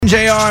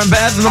JR and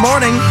Beth in the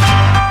morning.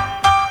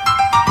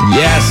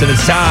 Yes, and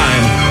it's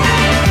time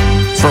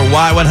for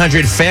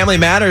Y100 Family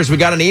Matters. We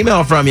got an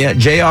email from you,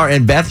 JR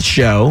and Beth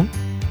Show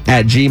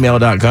at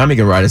gmail.com. You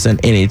can write us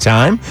in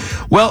anytime.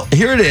 Well,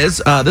 here it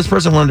is. This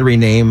person wanted to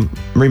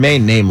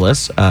remain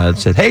nameless. It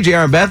said, hey, JR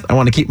and Beth, I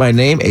want to keep my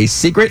name a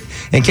secret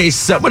in case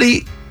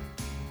somebody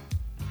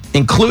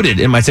included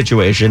in my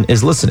situation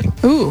is listening.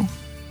 Ooh.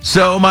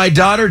 So my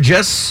daughter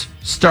just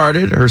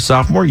started her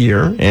sophomore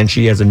year, and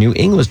she has a new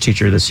English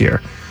teacher this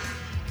year.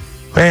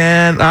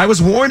 And I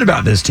was warned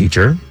about this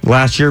teacher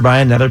last year by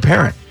another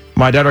parent.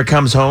 My daughter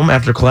comes home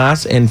after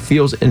class and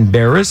feels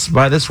embarrassed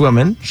by this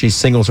woman. She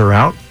singles her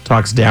out,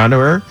 talks down to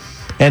her,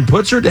 and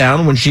puts her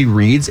down when she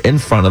reads in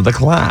front of the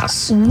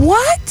class.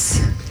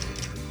 What?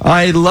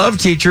 I love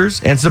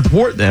teachers and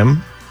support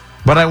them,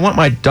 but I want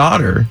my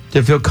daughter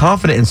to feel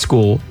confident in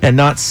school and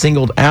not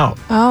singled out.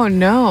 Oh,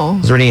 no.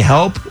 Is there any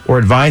help or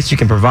advice you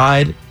can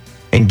provide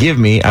and give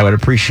me? I would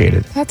appreciate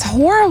it. That's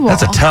horrible.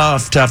 That's a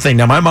tough thing.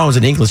 Now, my mom was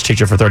an English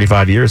teacher for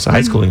 35 years, a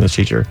high school English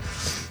teacher.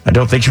 I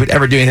don't think she would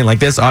ever do anything like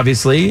this,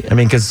 obviously. I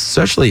mean, because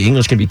especially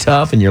English can be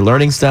tough and you're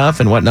learning stuff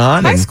and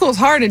whatnot. High school's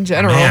hard in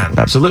general. Man,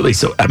 absolutely.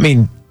 So, I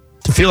mean,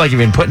 to feel like you've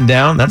been putting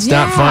down, that's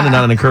not fun and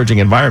not an encouraging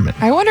environment.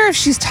 I wonder if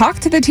she's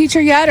talked to the teacher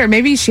yet, or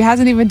maybe she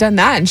hasn't even done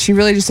that and she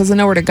really just doesn't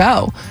know where to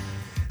go.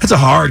 That's a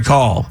hard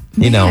call.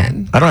 You know,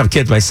 I don't have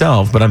kids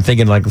myself, but I'm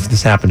thinking like if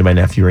this happened to my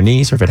nephew or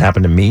niece or if it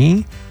happened to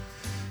me,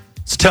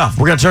 it's tough.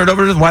 We're going to turn it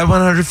over to the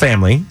Y100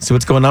 family, see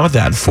what's going on with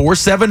that.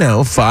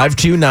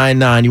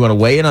 470-5299. You want to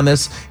weigh in on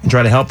this and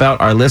try to help out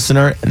our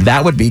listener?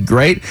 That would be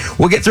great.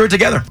 We'll get through it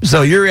together.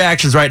 So your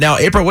reactions right now.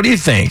 April, what do you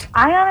think?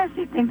 I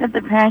honestly think that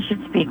the parents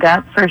should speak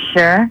up for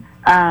sure.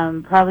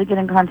 Probably get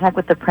in contact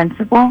with the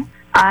principal.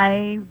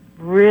 I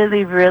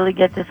really, really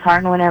get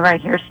disheartened whenever I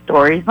hear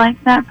stories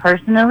like that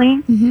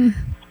personally. Mm-hmm.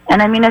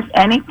 And I mean, if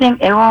anything,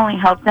 it will only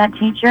help that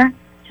teacher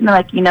to be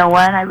like, you know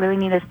what, I really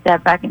need to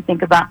step back and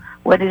think about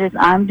what it is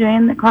I'm doing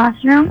in the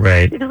classroom.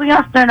 Right. Because we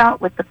all start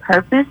out with the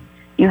purpose.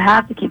 You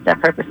have to keep that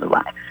purpose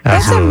alive.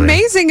 That's Absolutely.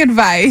 amazing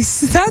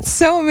advice. That's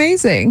so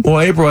amazing. Well,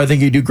 April, I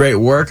think you do great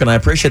work, and I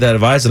appreciate that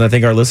advice, and I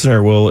think our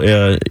listener will,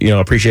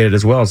 appreciate it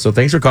as well. So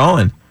thanks for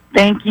calling.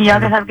 Thank you.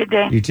 Y'all have a good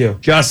day. You too.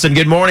 Justin,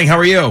 good morning. How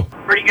are you?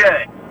 Pretty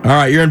good. All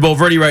right, you're in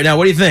Bulverde right now.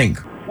 What do you think?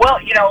 Well,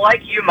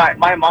 like you,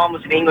 my mom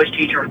was an English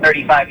teacher for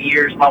 35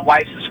 years. My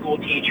wife's a school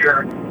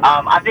teacher.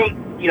 I think,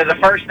 the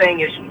first thing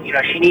is,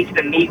 she needs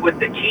to meet with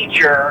the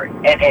teacher,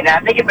 and I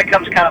think it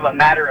becomes kind of a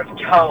matter of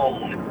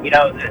tone.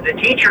 The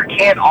teacher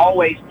can't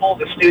always pull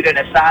the student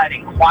aside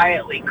and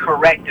quietly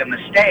correct a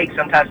mistake.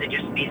 Sometimes it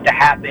just needs to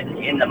happen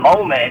in the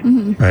moment.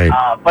 Mm-hmm. Right.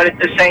 But at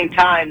the same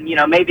time,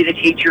 maybe the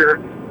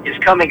teacher is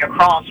coming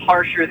across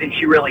harsher than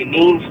she really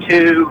means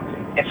to.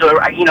 And so,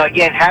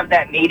 again, have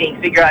that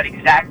meeting, figure out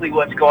exactly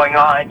what's going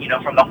on,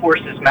 from the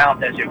horse's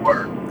mouth, as it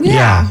were.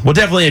 Yeah. We'll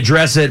definitely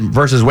address it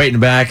versus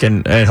waiting back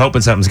and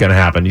hoping something's going to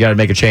happen. You got to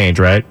make a change,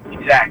 right?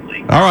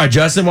 Exactly. All right,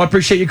 Justin. Well, I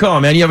appreciate you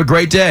calling, man. You have a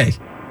great day.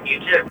 You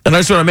too. And I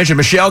just want to mention,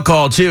 Michelle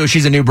called, too.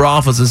 She's a New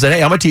Braunfels and said,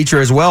 hey, I'm a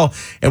teacher as well,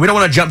 and we don't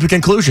want to jump to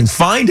conclusions.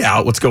 Find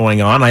out what's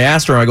going on. I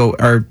asked her, I go,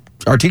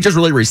 are teachers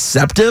really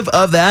receptive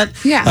of that?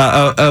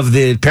 Yeah. Of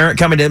the parent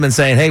coming to them and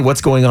saying, hey, what's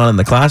going on in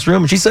the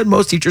classroom? And she said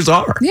most teachers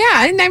are.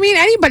 Yeah, and I mean,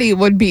 anybody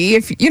would be.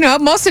 If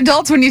most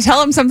adults, when you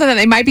tell them something that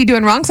they might be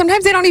doing wrong,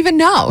 sometimes they don't even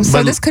know.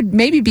 So this could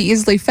maybe be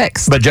easily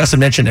fixed. But Justin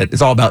mentioned it.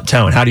 It's all about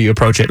tone. How do you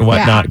approach it and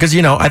whatnot? Because,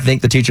 I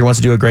think the teacher wants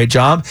to do a great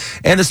job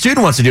and the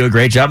student wants to do a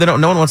great job. No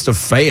one wants to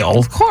fail.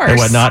 Of course. And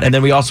whatnot. And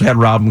then we also had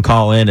Robin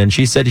call in, and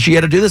she said she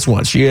had to do this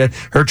once.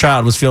 Her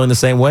child was feeling the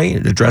same way,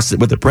 addressed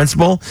it with the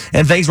principal,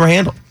 and things were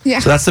handled. Yeah.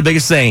 So that's the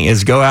biggest thing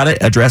is go at it,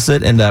 address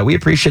it, and we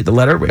appreciate the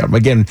letter.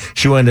 Again,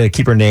 she wanted to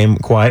keep her name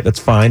quiet. That's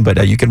fine,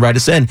 but you can write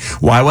us in.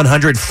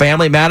 Y100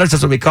 Family Matters.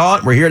 That's what we call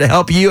it. We're here to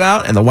help you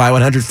out, and the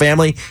Y100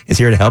 family is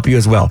here to help you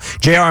as well.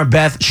 JR and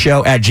Beth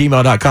Show at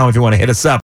gmail.com if you want to hit us up.